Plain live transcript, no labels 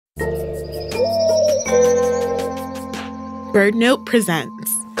BirdNote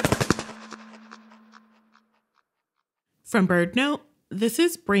presents. From BirdNote, this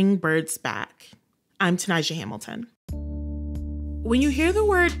is Bring Birds Back. I'm Tanaja Hamilton. When you hear the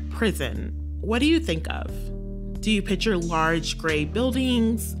word prison, what do you think of? Do you picture large gray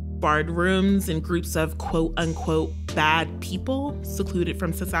buildings, barred rooms, and groups of quote-unquote bad people secluded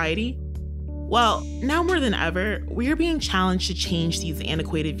from society? Well, now more than ever, we are being challenged to change these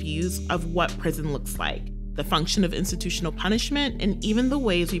antiquated views of what prison looks like, the function of institutional punishment, and even the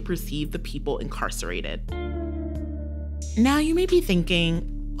ways we perceive the people incarcerated. Now you may be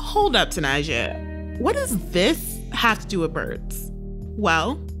thinking, hold up, Tanaja, what does this have to do with birds?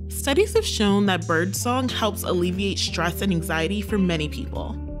 Well, studies have shown that birdsong helps alleviate stress and anxiety for many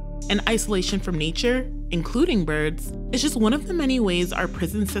people. And isolation from nature, including birds, is just one of the many ways our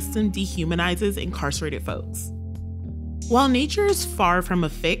prison system dehumanizes incarcerated folks. While nature is far from a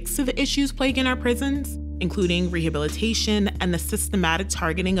fix to the issues plaguing our prisons, including rehabilitation and the systematic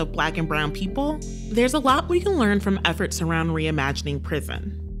targeting of Black and Brown people, there's a lot we can learn from efforts around reimagining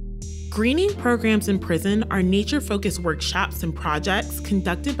prison. Greening programs in prison are nature-focused workshops and projects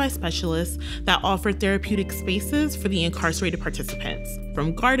conducted by specialists that offer therapeutic spaces for the incarcerated participants,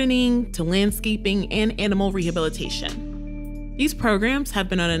 from gardening to landscaping and animal rehabilitation. These programs have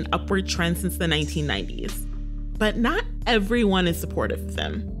been on an upward trend since the 1990s, but not everyone is supportive of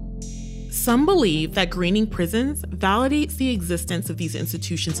them. Some believe that greening prisons validates the existence of these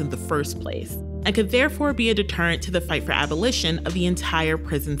institutions in the first place and could therefore be a deterrent to the fight for abolition of the entire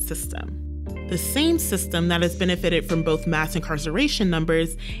prison system. The same system that has benefited from both mass incarceration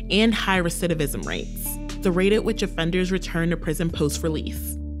numbers and high recidivism rates, the rate at which offenders return to prison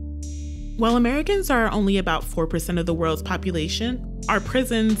post-release. While Americans are only about 4% of the world's population, our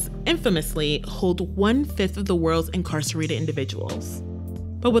prisons, infamously, hold 1/5 of the world's incarcerated individuals.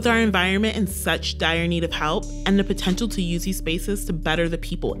 But with our environment in such dire need of help and the potential to use these spaces to better the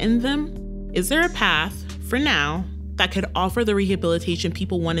people in them, is there a path, for now, that could offer the rehabilitation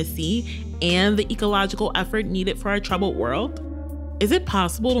people want to see and the ecological effort needed for our troubled world? Is it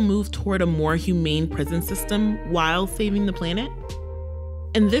possible to move toward a more humane prison system while saving the planet?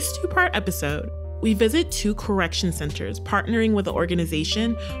 In this two-part episode, we visit 2 correction centers partnering with an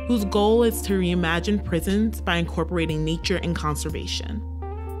organization whose goal is to reimagine prisons by incorporating nature and conservation.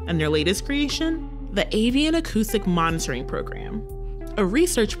 And their latest creation, the Avian Acoustic Monitoring Program, a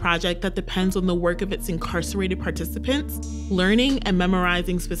research project that depends on the work of its incarcerated participants, learning and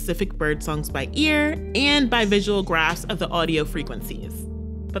memorizing specific bird songs by ear and by visual graphs of the audio frequencies.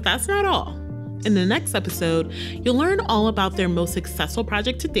 But that's not all. In the next episode, you'll learn all about their most successful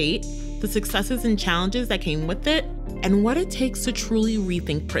project to date, the successes and challenges that came with it, and what it takes to truly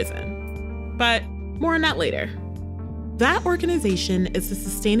rethink prison. But more on that later. That organization is the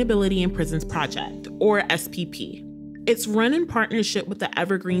Sustainability in Prisons Project, or SPP. It's run in partnership with the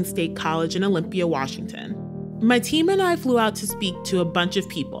Evergreen State College in Olympia, Washington. My team and I flew out to speak to a bunch of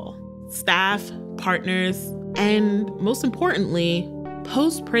people, staff, partners, and most importantly,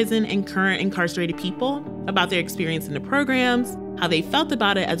 post-prison and current incarcerated people about their experience in the programs, how they felt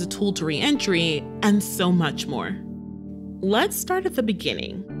about it as a tool to re-entry, and so much more. Let's start at the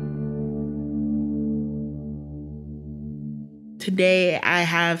beginning. Today, I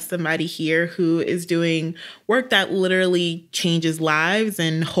have somebody here who is doing work that literally changes lives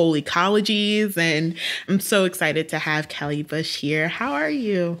and whole ecologies, and I'm so excited to have Kelly Bush here. How are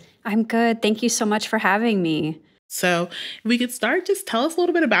you? I'm good. Thank you so much for having me. So if we could start, just tell us a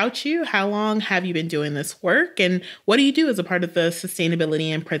little bit about you. How long have you been doing this work, and what do you do as a part of the Sustainability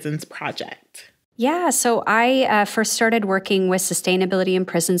in Prisons Project? Yeah, so I first started working with Sustainability in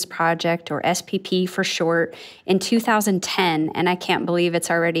Prisons Project, or SPP for short, in 2010, and I can't believe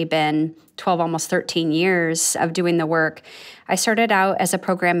it's already been 12, almost 13 years of doing the work. I started out as a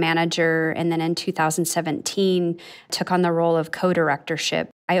program manager, and then in 2017, took on the role of co-directorship.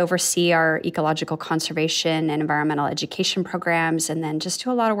 I oversee our ecological conservation and environmental education programs, and then just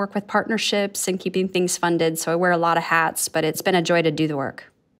do a lot of work with partnerships and keeping things funded. So I wear a lot of hats, but it's been a joy to do the work.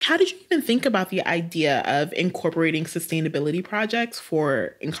 How did you even think about the idea of incorporating sustainability projects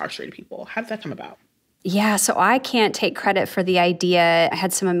for incarcerated people? How did that come about? Yeah, so I can't take credit for the idea. I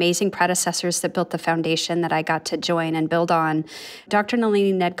had some amazing predecessors that built the foundation that I got to join and build on. Dr.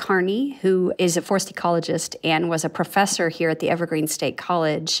 Nalini Nedkarni, who is a forest ecologist and was a professor here at the Evergreen State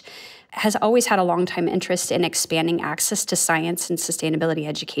College, has always had a long-time interest in expanding access to science and sustainability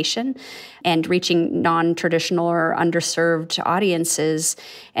education and reaching non-traditional or underserved audiences.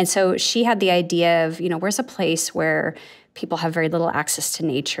 And so she had the idea of, where's a place where people have very little access to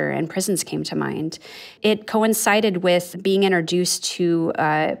nature, and prisons came to mind. It coincided with being introduced to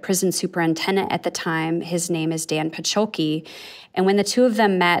a prison superintendent at the time. His name is Dan Pacholke. And when the two of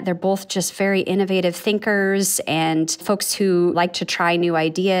them met, they're both just very innovative thinkers and folks who like to try new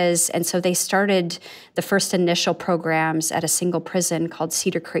ideas. And so they started the first initial programs at a single prison called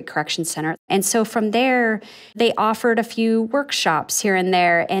Cedar Creek Correction Center. And so from there, they offered a few workshops here and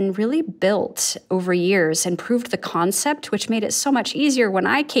there and really built over years and proved the concept, which made it so much easier when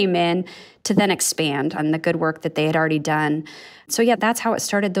I came in to then expand on the good work that they had already done. So yeah, that's how it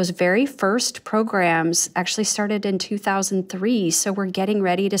started. Those very first programs actually started in 2003. So we're getting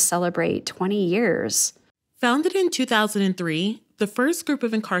ready to celebrate 20 years. Founded in 2003, the first group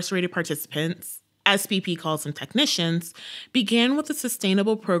of incarcerated participants, SPP calls them technicians, began with a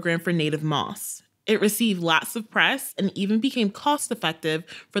sustainable program for native moss. It received lots of press and even became cost-effective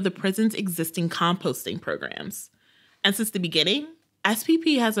for the prison's existing composting programs. And since the beginning,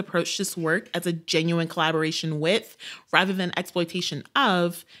 SPP has approached this work as a genuine collaboration with, rather than exploitation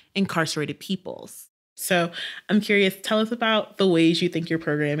of, incarcerated peoples. So I'm curious, tell us about the ways you think your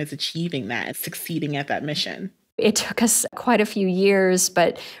program is achieving that, succeeding at that mission. It took us quite a few years,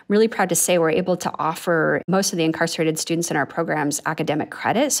 but really proud to say we're able to offer most of the incarcerated students in our programs academic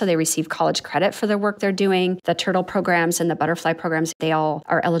credit. So they receive college credit for the work they're doing. The turtle programs and the butterfly programs, they all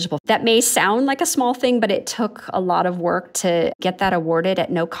are eligible. That may sound like a small thing, but it took a lot of work to get that awarded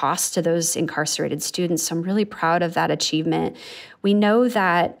at no cost to those incarcerated students. So I'm really proud of that achievement. We know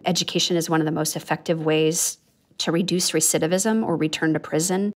that education is one of the most effective ways to reduce recidivism or return to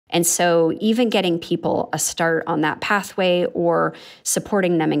prison. And so even getting people a start on that pathway or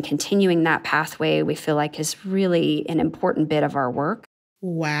supporting them and continuing that pathway, we feel like is really an important bit of our work.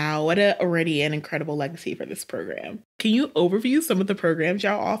 Wow, what already an incredible legacy for this program. Can you overview some of the programs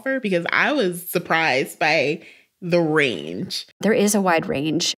y'all offer? Because I was surprised by the range. There is a wide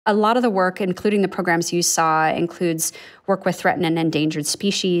range. A lot of the work, including the programs you saw, includes work with threatened and endangered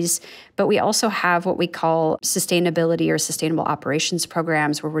species, but we also have what we call sustainability or sustainable operations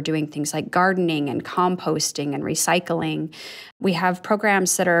programs where we're doing things like gardening and composting and recycling. We have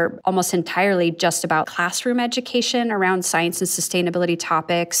programs that are almost entirely just about classroom education around science and sustainability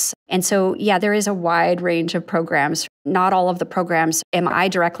topics. And so, yeah, there is a wide range of programs. Not all of the programs am I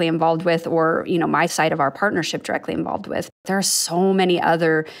directly involved with or, my side of our partnership directly involved with. There are so many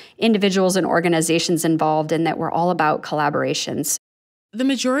other individuals and organizations involved in that we're all about collaborations. The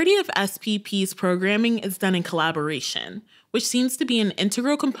majority of SPP's programming is done in collaboration, which seems to be an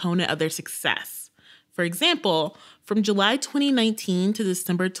integral component of their success. For example, from July 2019 to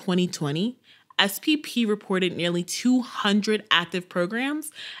December 2020, SPP reported nearly 200 active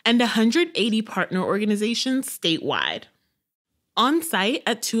programs and 180 partner organizations statewide. On site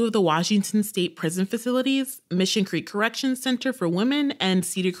at two of the Washington State prison facilities, Mission Creek Correction Center for Women and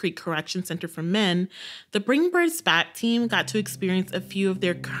Cedar Creek Correction Center for Men, the Bring Birds Back team got to experience a few of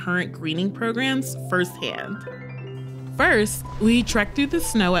their current greening programs firsthand. First, we trekked through the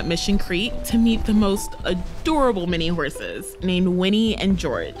snow at Mission Creek to meet the most adorable mini horses named Winnie and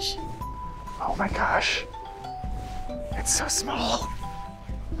George. Oh my gosh, it's so small.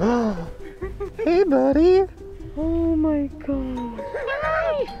 Hey, buddy. Oh my God.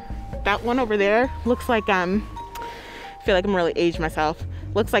 That one over there looks like, I feel like I'm really aged myself.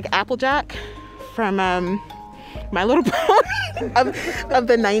 Looks like Applejack from My Little Pony of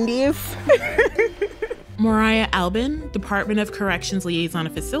the 90s. Mariah Albin, Department of Corrections Liaison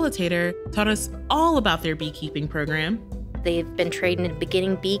and Facilitator, taught us all about their beekeeping program. They've been trained in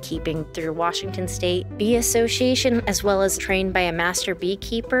beginning beekeeping through Washington State Bee Association, as well as trained by a master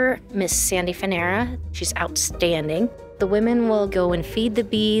beekeeper, Miss Sandy Fanera. She's outstanding. The women will go and feed the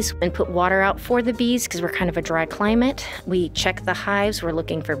bees and put water out for the bees because we're kind of a dry climate. We check the hives. We're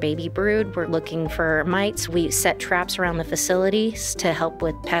looking for baby brood. We're looking for mites. We set traps around the facilities to help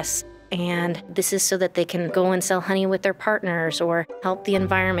with pests. And this is so that they can go and sell honey with their partners or help the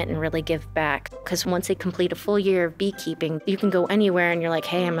environment and really give back. Because once they complete a full year of beekeeping, you can go anywhere and you're like,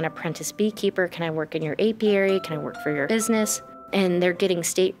 hey, I'm an apprentice beekeeper. Can I work in your apiary? Can I work for your business? And they're getting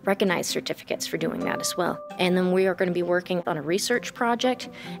state recognized certificates for doing that as well. And then we are going to be working on a research project,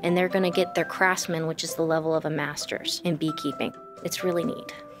 and they're going to get their craftsman, which is the level of a master's in beekeeping. It's really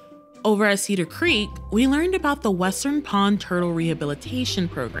neat. Over at Cedar Creek, we learned about the Western Pond Turtle Rehabilitation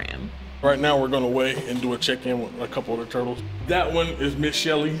Program. Right now we're gonna weigh and do a check-in with a couple of the turtles. That one is Miss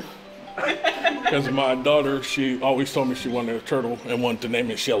Shelly, because my daughter, she always told me she wanted a turtle and wanted to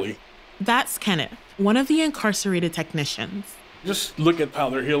name it Shelly. That's Kenneth, one of the incarcerated technicians. Just look at how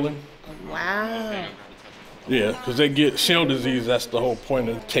they're healing. Wow. Yeah, because they get shell disease. That's the whole point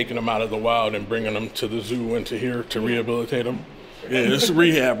of taking them out of the wild and bringing them to the zoo and to here to rehabilitate them. Yeah, it's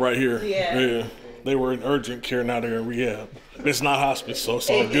rehab right here. Yeah. They were in urgent care, now they're in rehab. It's not hospice, so it's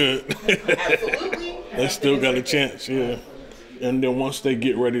all good. Absolutely. They still got a chance, yeah. And then once they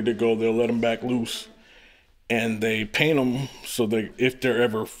get ready to go, they'll let them back loose. And they paint them so that if they're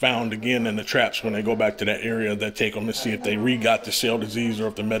ever found again in the traps, when they go back to that area, they take them to see if they re-got the shell disease or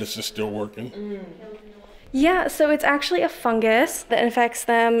if the medicine's still working. Yeah, so it's actually a fungus that infects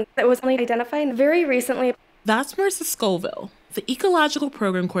them that was only identified very recently. That's Marissa Scoville, the Ecological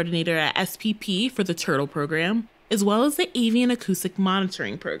Program Coordinator at SPP for the Turtle Program, as well as the Avian Acoustic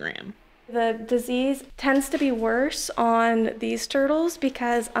Monitoring Program. The disease tends to be worse on these turtles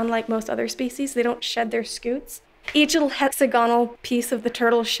because, unlike most other species, they don't shed their scutes. Each little hexagonal piece of the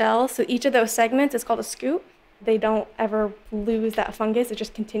turtle shell, so each of those segments is called a scute. They don't ever lose that fungus, it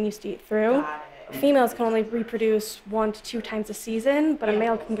just continues to eat through. Females can only reproduce 1 to 2 times a season, but a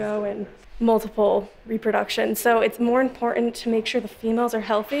male can go in multiple reproductions. So it's more important to make sure the females are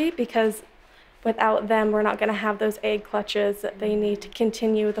healthy because without them, we're not going to have those egg clutches that they need to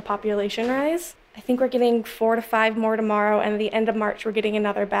continue the population rise. I think we're getting 4 to 5 more tomorrow, and at the end of March, we're getting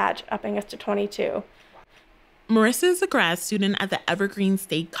another batch, upping us to 22. Marissa is a grad student at the Evergreen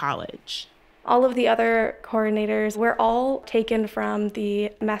State College. All of the other coordinators, we're all taken from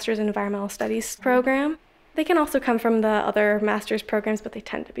the Master's in Environmental Studies program. They can also come from the other master's programs, but they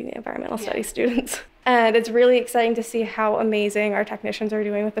tend to be the environmental studies students. And it's really exciting to see how amazing our technicians are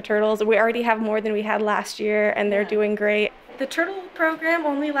doing with the turtles. We already have more than we had last year, and they're doing great. The turtle program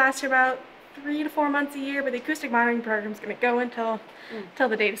only lasts about 3 to 4 months a year, but the acoustic monitoring program is going to go until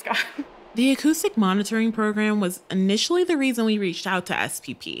the date is gone. The Acoustic Monitoring Program was initially the reason we reached out to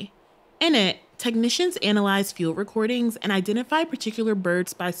SPP. In it, technicians analyze field recordings and identify particular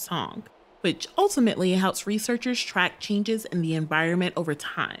birds by song, which ultimately helps researchers track changes in the environment over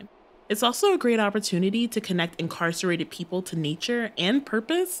time. It's also a great opportunity to connect incarcerated people to nature and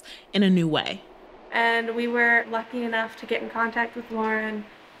purpose in a new way. And we were lucky enough to get in contact with Lauren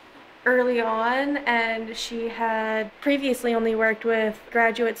early on, and she had previously only worked with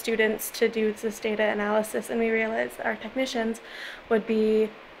graduate students to do this data analysis, and we realized that our technicians would be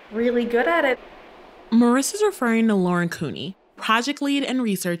really good at it. Marissa's referring to Lauren Cooney, project lead and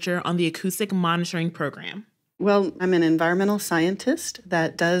researcher on the Acoustic Monitoring Program. Well, I'm an environmental scientist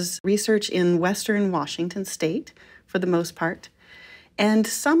that does research in Western Washington state for the most part. And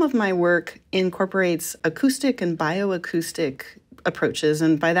some of my work incorporates acoustic and bioacoustic approaches.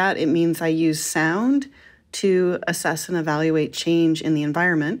 And by that, it means I use sound to assess and evaluate change in the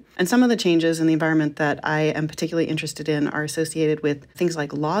environment. And some of the changes in the environment that I am particularly interested in are associated with things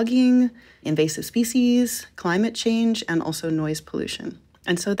like logging, invasive species, climate change, and also noise pollution.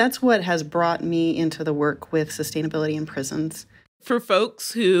 And so that's what has brought me into the work with sustainability in prisons. For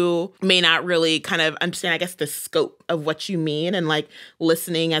folks who may not really kind of understand, I guess, the scope of what you mean and like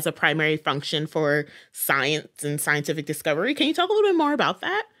listening as a primary function for science and scientific discovery, can you talk a little bit more about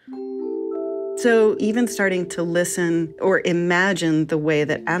that? So even starting to listen or imagine the way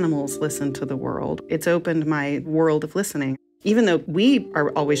that animals listen to the world, it's opened my world of listening. Even though we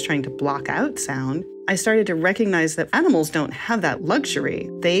are always trying to block out sound, I started to recognize that animals don't have that luxury.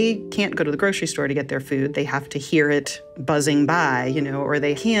 They can't go to the grocery store to get their food. They have to hear it buzzing by, or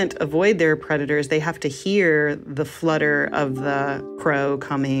they can't avoid their predators. They have to hear the flutter of the crow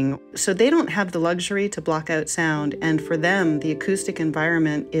coming. So they don't have the luxury to block out sound. And for them, the acoustic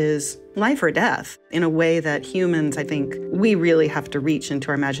environment is life or death in a way that humans, I think, we really have to reach into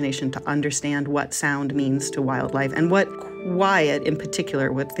our imagination to understand what sound means to wildlife and what quiet, in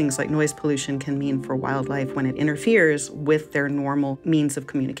particular, with things like noise pollution can mean for wildlife when it interferes with their normal means of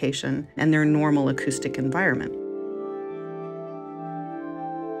communication and their normal acoustic environment.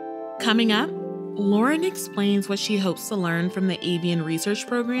 Coming up, Lauren explains what she hopes to learn from the Avian Research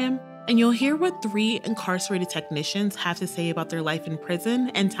Program, and you'll hear what 3 incarcerated technicians have to say about their life in prison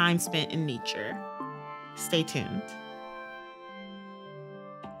and time spent in nature. Stay tuned.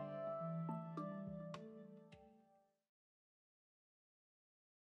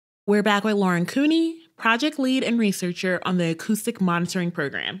 We're back with Lauren Cooney, project lead and researcher on the Acoustic Monitoring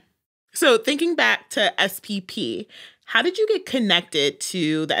Program. So thinking back to SPP, how did you get connected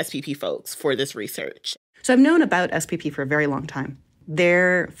to the SPP folks for this research? So I've known about SPP for a very long time.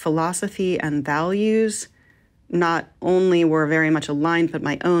 Their philosophy and values not only were very much aligned with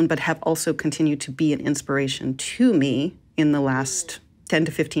my own, but have also continued to be an inspiration to me in the last 10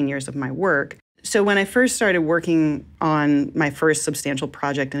 to 15 years of my work. So when I first started working on my first substantial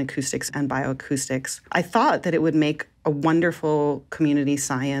project in acoustics and bioacoustics, I thought that it would make a wonderful community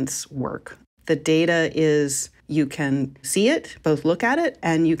science work. The data is you can see it, both look at it,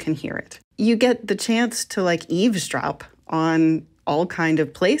 and you can hear it. You get the chance to like eavesdrop on all kind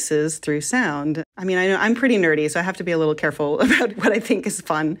of places through sound. I mean, I know I'm pretty nerdy, so I have to be a little careful about what I think is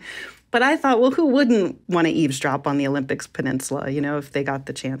fun. But I thought, well, who wouldn't want to eavesdrop on the Olympic Peninsula, if they got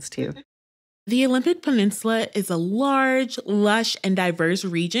the chance to? The Olympic Peninsula is a large, lush, and diverse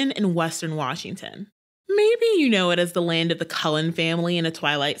region in western Washington. Maybe you know it as the land of the Cullen family in a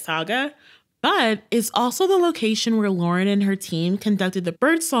Twilight Saga, but it's also the location where Lauren and her team conducted the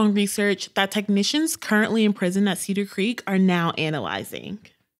birdsong research that technicians currently in prison at Cedar Creek are now analyzing.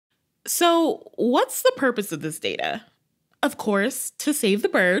 So, what's the purpose of this data? Of course, to save the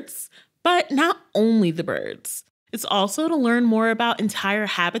birds, but not only the birds. It's also to learn more about entire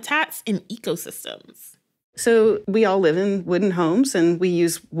habitats and ecosystems. So we all live in wooden homes, and we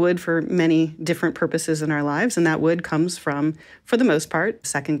use wood for many different purposes in our lives. And that wood comes from, for the most part,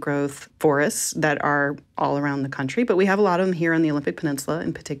 second growth forests that are all around the country. But we have a lot of them here on the Olympic Peninsula,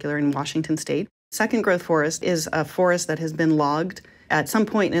 in particular in Washington state. Second growth forest is a forest that has been logged at some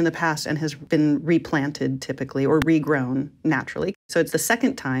point in the past and has been replanted typically or regrown naturally. So it's the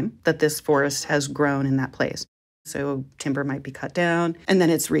second time that this forest has grown in that place. So timber might be cut down and then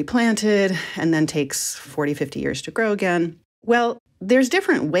it's replanted and then takes 40, 50 years to grow again. Well, there's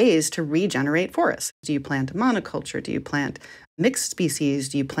different ways to regenerate forests. Do you plant a monoculture? Do you plant mixed species?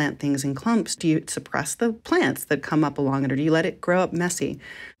 Do you plant things in clumps? Do you suppress the plants that come up along it, or do you let it grow up messy?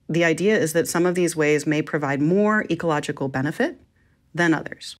 The idea is that some of these ways may provide more ecological benefit than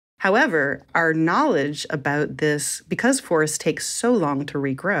others. However, our knowledge about this, because forests take so long to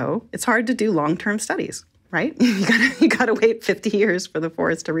regrow, it's hard to do long-term studies. Right? You gotta wait 50 years for the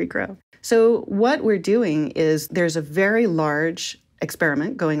forest to regrow. So what we're doing is there's a very large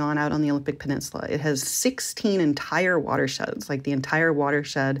experiment going on out on the Olympic Peninsula. It has 16 entire watersheds, like the entire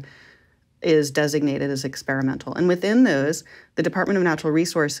watershed is designated as experimental. And within those, the Department of Natural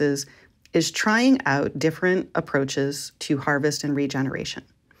Resources is trying out different approaches to harvest and regeneration.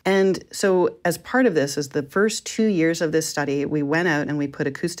 And so as part of this, as the first 2 years of this study, we went out and we put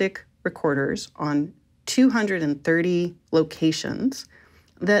acoustic recorders on 230 locations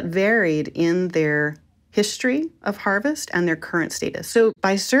that varied in their history of harvest and their current status. So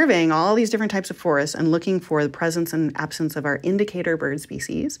by surveying all these different types of forests and looking for the presence and absence of our indicator bird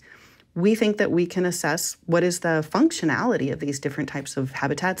species, we think that we can assess what is the functionality of these different types of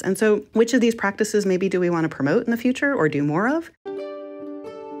habitats. And so which of these practices maybe do we want to promote in the future or do more of?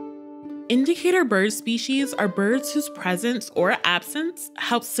 Indicator bird species are birds whose presence or absence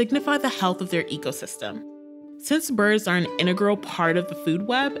helps signify the health of their ecosystem. Since birds are an integral part of the food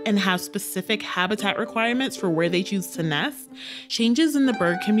web and have specific habitat requirements for where they choose to nest, changes in the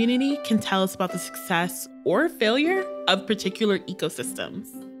bird community can tell us about the success or failure of particular ecosystems.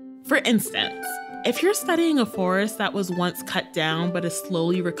 For instance, if you're studying a forest that was once cut down but is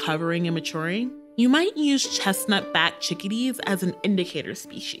slowly recovering and maturing, you might use chestnut-backed chickadees as an indicator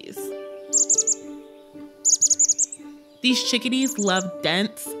species. These chickadees love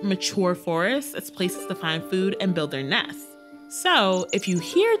dense, mature forests as places to find food and build their nests. So, if you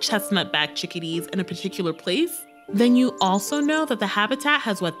hear chestnut-backed chickadees in a particular place, then you also know that the habitat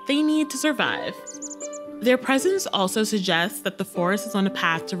has what they need to survive. Their presence also suggests that the forest is on a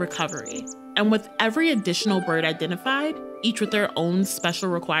path to recovery. And with every additional bird identified, each with their own special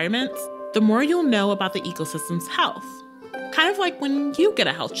requirements, the more you'll know about the ecosystem's health. Kind of like when you get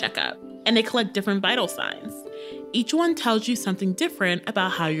a health checkup and they collect different vital signs. Each one tells you something different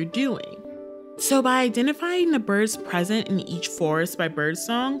about how you're doing. So by identifying the birds present in each forest by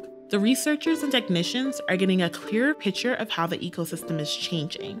birdsong, the researchers and technicians are getting a clearer picture of how the ecosystem is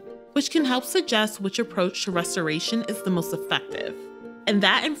changing, which can help suggest which approach to restoration is the most effective. And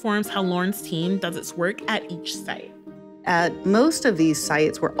that informs how Lauren's team does its work at each site. At most of these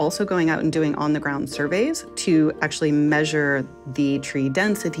sites, we're also going out and doing on-the-ground surveys to actually measure the tree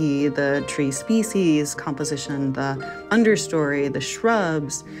density, the tree species composition, the understory, the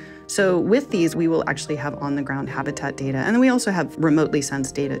shrubs. So with these, we will actually have on-the-ground habitat data. And then we also have remotely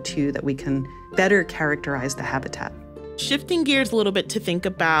sensed data, too, that we can better characterize the habitat. Shifting gears a little bit to think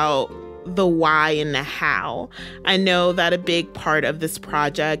about the why and the how. I know that a big part of this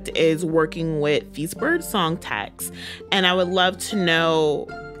project is working with these birdsong techs, and I would love to know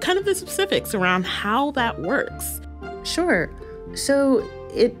kind of the specifics around how that works. Sure. So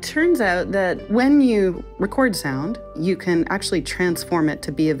it turns out that when you record sound, you can actually transform it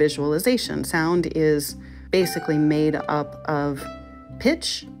to be a visualization. Sound is basically made up of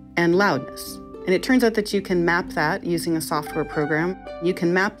pitch and loudness. And it turns out that you can map that using a software program. You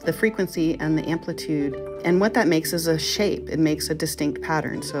can map the frequency and the amplitude. And what that makes is a shape. It makes a distinct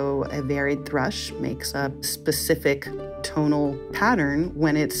pattern. So a varied thrush makes a specific tonal pattern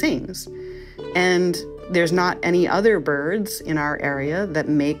when it sings. And there's not any other birds in our area that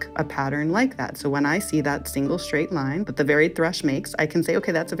make a pattern like that. So when I see that single straight line that the varied thrush makes, I can say,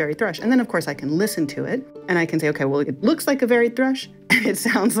 okay, that's a varied thrush. And then, of course, I can listen to it, and I can say, okay, well, it looks like a varied thrush, and it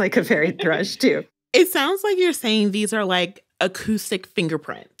sounds like a varied thrush, too. It sounds like you're saying these are like acoustic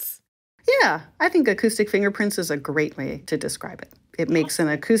fingerprints. Yeah, I think acoustic fingerprints is a great way to describe it. It makes an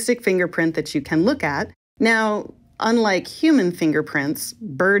acoustic fingerprint that you can look at. Now, unlike human fingerprints,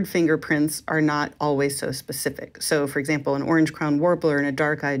 bird fingerprints are not always so specific. So, for example, an orange-crowned warbler and a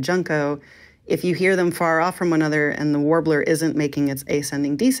dark-eyed junco, if you hear them far off from one another and the warbler isn't making its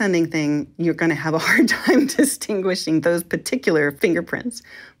ascending-descending thing, you're going to have a hard time distinguishing those particular fingerprints.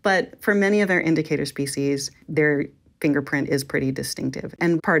 But for many of our indicator species, their fingerprint is pretty distinctive.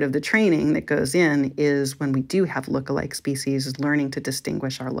 And part of the training that goes in is when we do have lookalike species, is learning to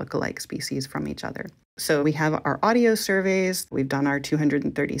distinguish our lookalike species from each other. So we have our audio surveys, we've done our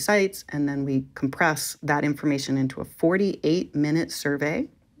 230 sites, and then we compress that information into a 48-minute survey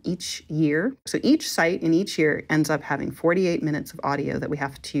each year. So each site in each year ends up having 48 minutes of audio that we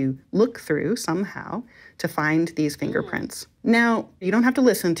have to look through somehow to find these fingerprints. Now, you don't have to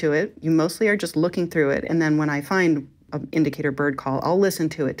listen to it. You mostly are just looking through it. And then when I find an indicator bird call, I'll listen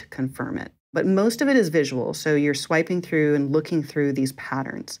to it to confirm it. But most of it is visual. So you're swiping through and looking through these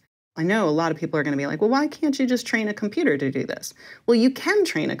patterns. I know a lot of people are going to be like, well, why can't you just train a computer to do this? Well, you can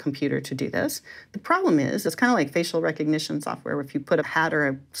train a computer to do this. The problem is, it's kind of like facial recognition software. If you put a hat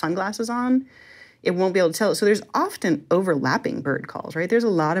or sunglasses on, it won't be able to tell. So there's often overlapping bird calls, right? There's a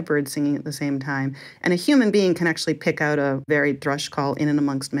lot of birds singing at the same time. And a human being can actually pick out a varied thrush call in and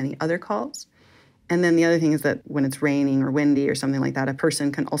amongst many other calls. And then the other thing is that when it's raining or windy or something like that, a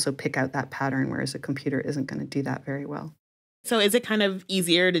person can also pick out that pattern, whereas a computer isn't going to do that very well. So is it kind of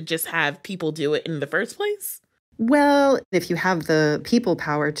easier to just have people do it in the first place? Well, if you have the people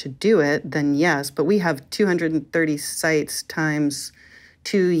power to do it, then yes. But we have 230 sites times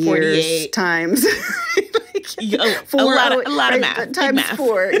 2 years 48. times a lot of math. Times math.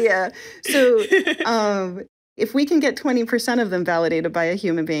 4, yeah. So if we can get 20% of them validated by a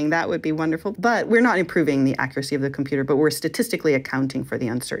human being, that would be wonderful. But we're not improving the accuracy of the computer, but we're statistically accounting for the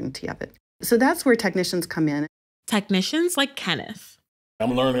uncertainty of it. So that's where technicians come in. Technicians like Kenneth.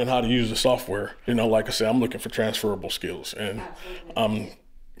 I'm learning how to use the software. You know, like I said, I'm looking for transferable skills, and I'm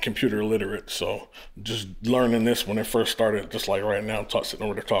computer literate. So just learning this when it first started, just like right now, I'm sitting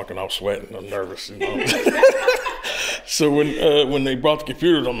over there talking, I'm sweating, I'm nervous, you know. So when they brought the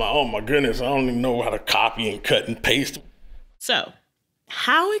computers, I'm like, oh my goodness, I don't even know how to copy and cut and paste. So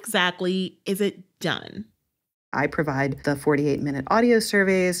how exactly is it done? I provide the 48-minute audio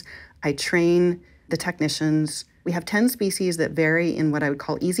surveys. I train the technicians. We have 10 species that vary in what I would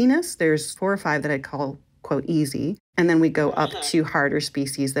call easiness. There's 4 or 5 that I'd call, quote, easy. And then we go up to harder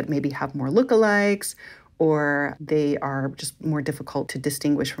species that maybe have more lookalikes, or they are just more difficult to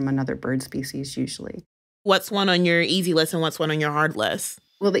distinguish from another bird species usually. What's one on your easy list and what's one on your hard list?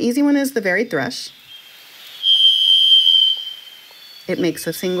 Well, the easy one is the varied thrush. It makes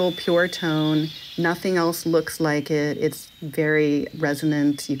a single pure tone. Nothing else looks like it. It's very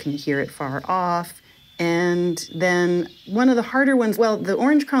resonant. You can hear it far off. And then one of the harder ones, well, the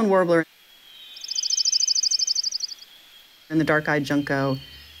orange-crowned warbler and the dark-eyed junco.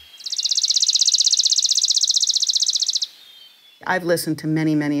 I've listened to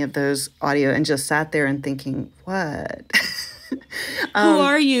many, many of those audio and just sat there and thinking, what? Who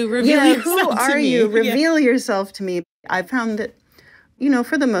are you? Reveal yourself who to are me. you? Reveal yourself to me. I found that, you know,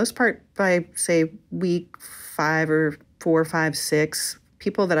 for the most part, by, say, week 5 or 4, 5, 6,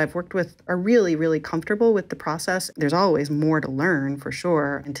 people that I've worked with are really, really comfortable with the process. There's always more to learn, for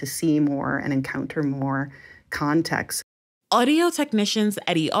sure, and to see more and encounter more context. Audio technicians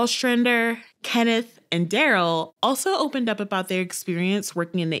Eddie Ostrander, Kenneth, and Daryl also opened up about their experience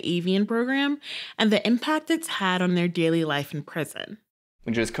working in the Avian program and the impact it's had on their daily life in prison.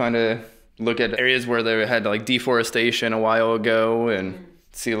 We just kind of look at areas where they had like deforestation a while ago and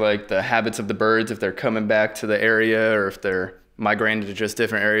see like the habits of the birds, if they're coming back to the area or if they're migrating to just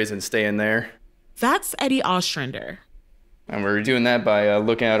different areas and staying there. That's Eddie Ostrander. And we're doing that by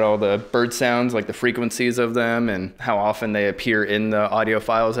looking at all the bird sounds, like the frequencies of them and how often they appear in the audio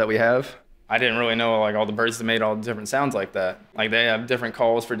files that we have. I didn't really know like all the birds that made all the different sounds like that. Like they have different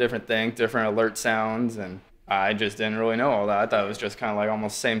calls for different things, different alert sounds, and I just didn't really know all that. I thought it was just kind of like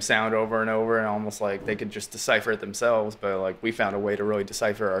almost same sound over and almost like they could just decipher it themselves, but like we found a way to really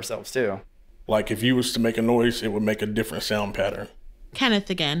decipher it ourselves too. Like if you was to make a noise, it would make a different sound pattern. Kenneth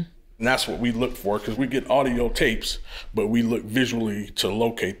again. And that's what we look for, because we get audio tapes, but we look visually to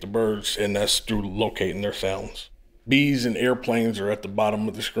locate the birds, and that's through locating their sounds. Bees and airplanes are at the bottom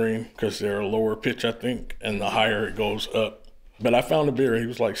of the screen because they're a lower pitch, I think, and the higher it goes up. But I found a bear, he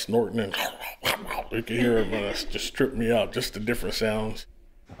was like snorting and you could hear it, but it just tripped me out, just the different sounds.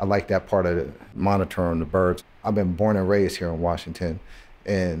 I like that part of it, monitoring the birds. I've been born and raised here in Washington,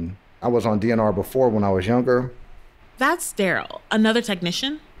 and I was on DNR before when I was younger. That's Daryl, another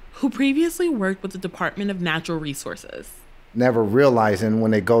technician who previously worked with the Department of Natural Resources. Never realizing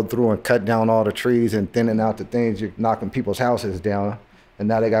when they go through and cut down all the trees and thinning out the things, you're knocking people's houses down, and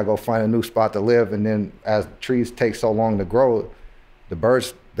now they gotta go find a new spot to live. And then as trees take so long to grow, the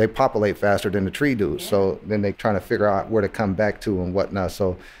birds, they populate faster than the tree do. So then they trying to figure out where to come back to and whatnot.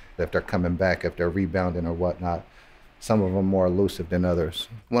 So if they're coming back, if they're rebounding or whatnot, some of them more elusive than others.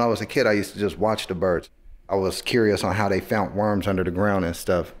 When I was a kid, I used to just watch the birds. I was curious on how they found worms under the ground and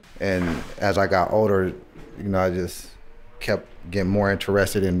stuff. And as I got older, I just kept getting more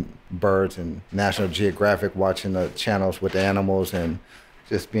interested in birds and National Geographic, watching the channels with the animals and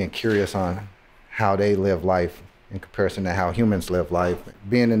just being curious on how they live life in comparison to how humans live life.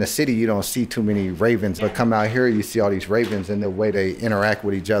 Being in the city, you don't see too many ravens, but come out here, you see all these ravens and the way they interact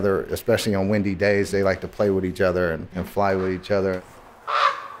with each other, especially on windy days. They like to play with each other and fly with each other.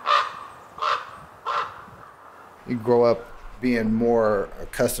 You grow up being more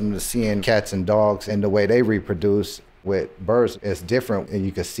accustomed to seeing cats and dogs and the way they reproduce. With birds, it's different, and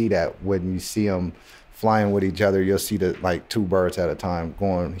you can see that when you see them flying with each other. You'll see like two birds at a time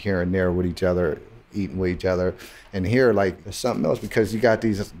going here and there with each other, eating with each other. And here, like, it's something else because you got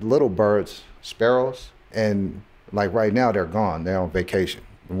these little birds, sparrows, and like right now they're gone. They're on vacation.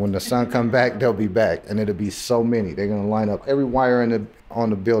 And when the sun come back, they'll be back, and it'll be so many. They're gonna line up every wire on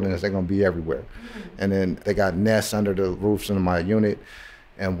the buildings. They're gonna be everywhere. And then they got nests under the roofs in my unit.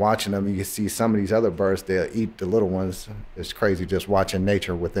 And watching them, you can see some of these other birds, they'll eat the little ones. It's crazy just watching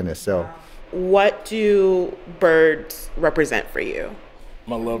nature within itself. What do birds represent for you?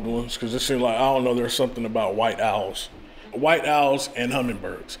 My loved ones, because it seems like, I don't know, there's something about white owls. White owls and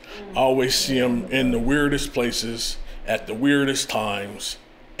hummingbirds. I always see them in the weirdest places, at the weirdest times.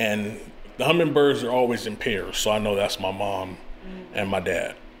 And the hummingbirds are always in pairs, so I know that's my mom and my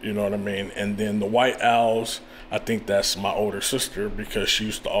dad. You know what I mean? And then the white owls, I think that's my older sister, because she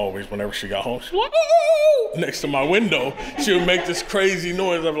used to always, whenever she got home, she's like, oh! Next to my window, she would make this crazy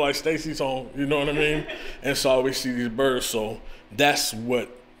noise. I'd be like, Stacy's home, you know what I mean? And so I always see these birds, so that's what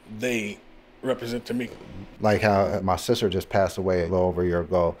they represent to me. Like how my sister just passed away a little over a year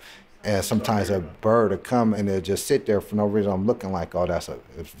ago, and sometimes a bird will come and they'll just sit there for no reason. I'm looking like, oh, it's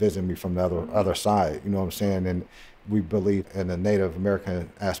visiting me from the other side, you know what I'm saying? And we believe in the Native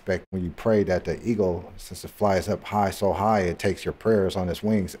American aspect, when you pray that the eagle, since it flies up high, so high, it takes your prayers on its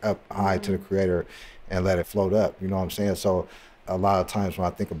wings up high to the Creator and let it float up, you know what I'm saying? So a lot of times when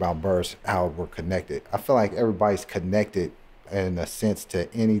I think about birds, how we're connected, I feel like everybody's connected in a sense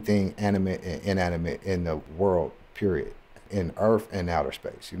to anything animate and inanimate in the world, period, in earth and outer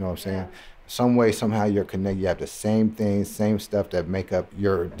space, you know what I'm saying? Some way, somehow you're connected. You have the same things, same stuff that make up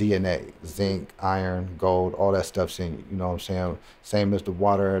your DNA. Zinc, iron, gold, all that stuff's in you. You know what I'm saying? Same as the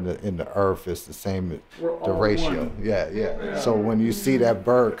water in the earth, it's the same, the ratio. One. Yeah. So when you see that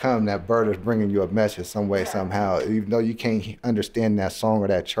bird come, that bird is bringing you a message some way, somehow. Even though you can't understand that song or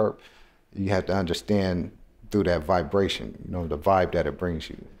that chirp, you have to understand through that vibration, you know, the vibe that it brings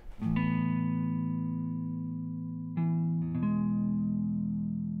you.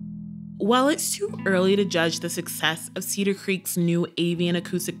 While it's too early to judge the success of Cedar Creek's new Avian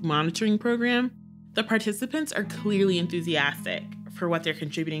Acoustic Monitoring Program, the participants are clearly enthusiastic for what they're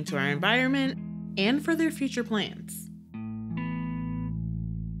contributing to our environment and for their future plans.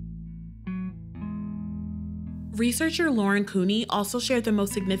 Researcher Lauren Cooney also shared the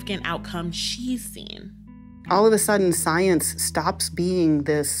most significant outcome she's seen. All of a sudden, science stops being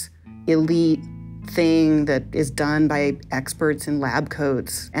this elite thing that is done by experts in lab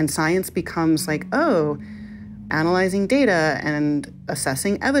coats. And science becomes like, oh, analyzing data and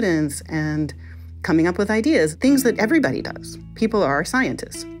assessing evidence and coming up with ideas, things that everybody does. People are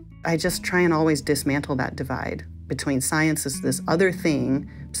scientists. I just try and always dismantle that divide between science is this other thing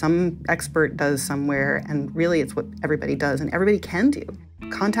some expert does somewhere, and really it's what everybody does and everybody can do.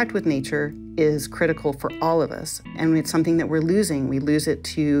 Contact with nature is critical for all of us, and it's something that we're losing. We lose it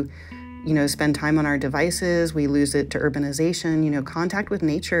to spend time on our devices. We lose it to urbanization. Contact with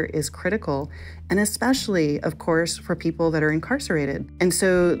nature is critical, and especially, of course, for people that are incarcerated. And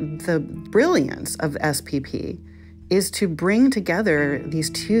so the brilliance of SPP is to bring together these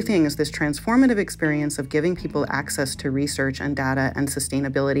two things, this transformative experience of giving people access to research and data and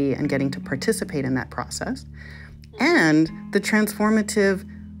sustainability and getting to participate in that process, and the transformative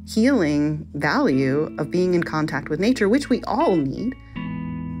healing value of being in contact with nature, which we all need.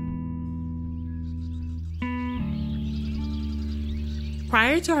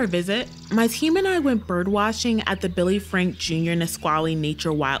 Prior to our visit, my team and I went birdwatching at the Billy Frank Jr. Nisqually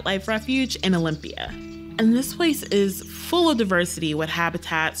Nature Wildlife Refuge in Olympia. And this place is full of diversity with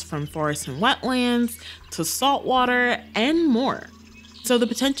habitats from forests and wetlands to saltwater and more. So the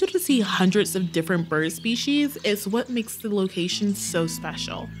potential to see hundreds of different bird species is what makes the location so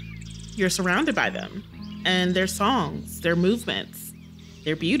special. You're surrounded by them, and their songs, their movements,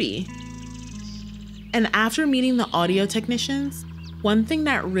 their beauty. And after meeting the audio technicians, one thing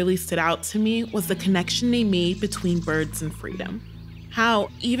that really stood out to me was the connection they made between birds and freedom. How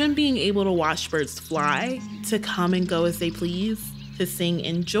even being able to watch birds fly, to come and go as they please, to sing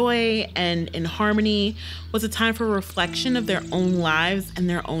in joy and in harmony, was a time for reflection of their own lives and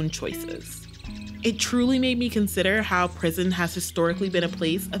their own choices. It truly made me consider how prison has historically been a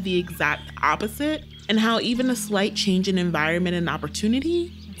place of the exact opposite, and how even a slight change in environment and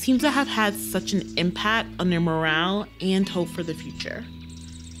opportunity seems to have had such an impact on their morale and hope for the future.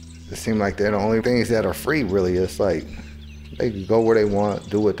 It seems like they're the only things that are free, really. It's like they can go where they want,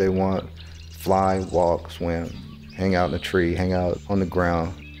 do what they want, fly, walk, swim, hang out in a tree, hang out on the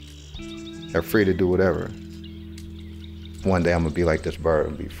ground. They're free to do whatever. One day I'm gonna be like this bird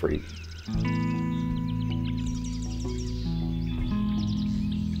and be free.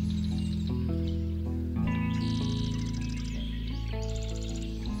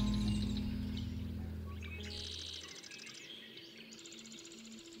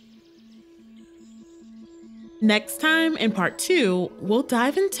 Next time, in part 2, we'll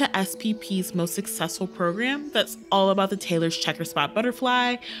dive into SPP's most successful program that's all about the Taylor's checker spot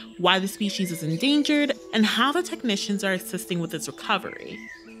butterfly, why the species is endangered, and how the technicians are assisting with its recovery.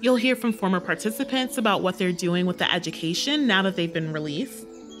 You'll hear from former participants about what they're doing with the education now that they've been released.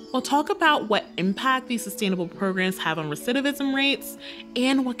 We'll talk about what impact these sustainable programs have on recidivism rates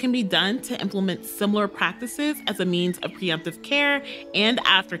and what can be done to implement similar practices as a means of preemptive care and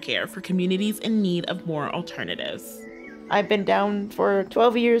aftercare for communities in need of more alternatives. I've been down for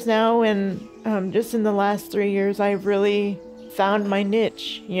 12 years now, and just in the last 3 years, I've really found my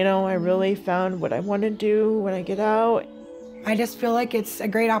niche. You know, I really found what I want to do when I get out. I just feel like it's a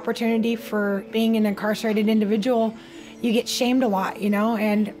great opportunity for being an incarcerated individual. You get shamed a lot, you know,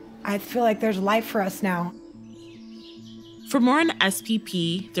 and I feel like there's life for us now. For more on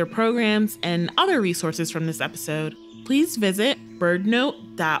SPP, their programs, and other resources from this episode, please visit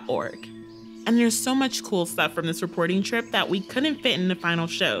birdnote.org. And there's so much cool stuff from this reporting trip that we couldn't fit in the final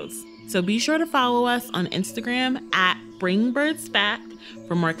shows. So be sure to follow us on Instagram at BringBirdsBack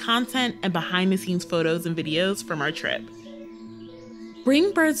for more content and behind-the-scenes photos and videos from our trip.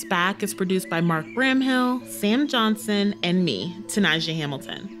 Bring Birds Back is produced by Mark Bramhill, Sam Johnson, and me, Tanaja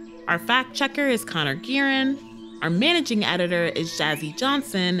Hamilton. Our fact checker is Connor Guerin, our managing editor is Jazzy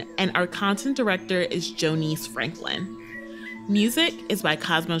Johnson, and our content director is Jonice Franklin. Music is by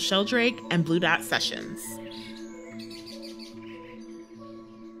Cosmo Sheldrake and Blue Dot Sessions.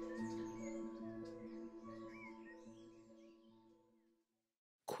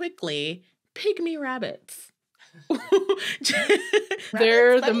 Quickly, pygmy rabbits.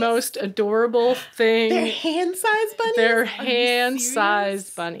 They're the most adorable thing. They're hand-sized bunnies? They're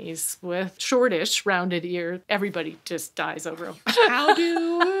hand-sized bunnies with shortish, rounded ears. Everybody just dies over them. How do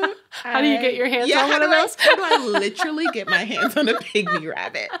you get your hands on one of those? How do I literally get my hands on a pygmy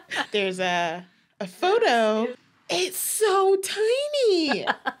rabbit? There's a photo. It's so tiny.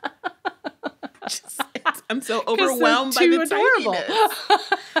 I'm so overwhelmed by the tininess.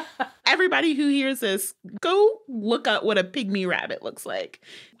 Everybody who hears this, go look up what a pygmy rabbit looks like.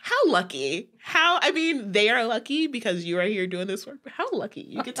 How lucky. They are lucky because you are here doing this work, but how lucky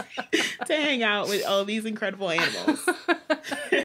you get to hang out with all these incredible animals.